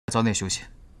早点休息，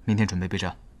明天准备备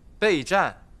战。备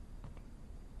战？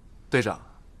队长，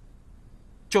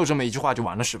就这么一句话就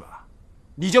完了是吧？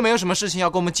你就没有什么事情要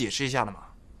跟我们解释一下的吗？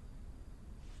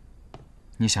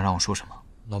你想让我说什么？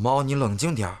老毛，你冷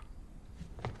静点儿。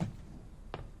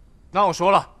那我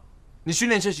说了，你训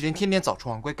练这几天天天早出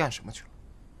晚归干什么去了？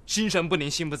心神不宁，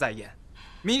心不在焉。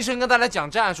明神跟大家讲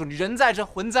战术，你人在这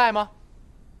魂在吗？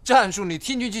战术你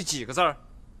听进去几个字儿？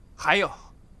还有，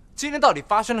今天到底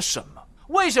发生了什么？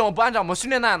为什么不按照我们训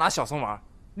练那样拿小松玩？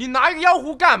你拿一个妖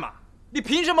狐干嘛？你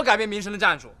凭什么改变明神的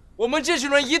战术？我们这群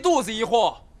人一肚子疑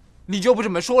惑，你就不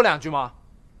准备说两句吗？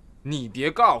你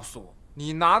别告诉我，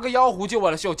你拿个妖狐就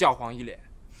为了秀教皇一脸。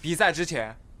比赛之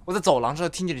前，我在走廊上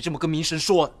听见你这么跟明神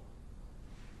说的。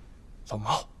老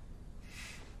毛，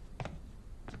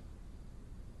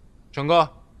陈哥，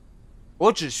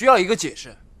我只需要一个解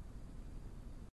释，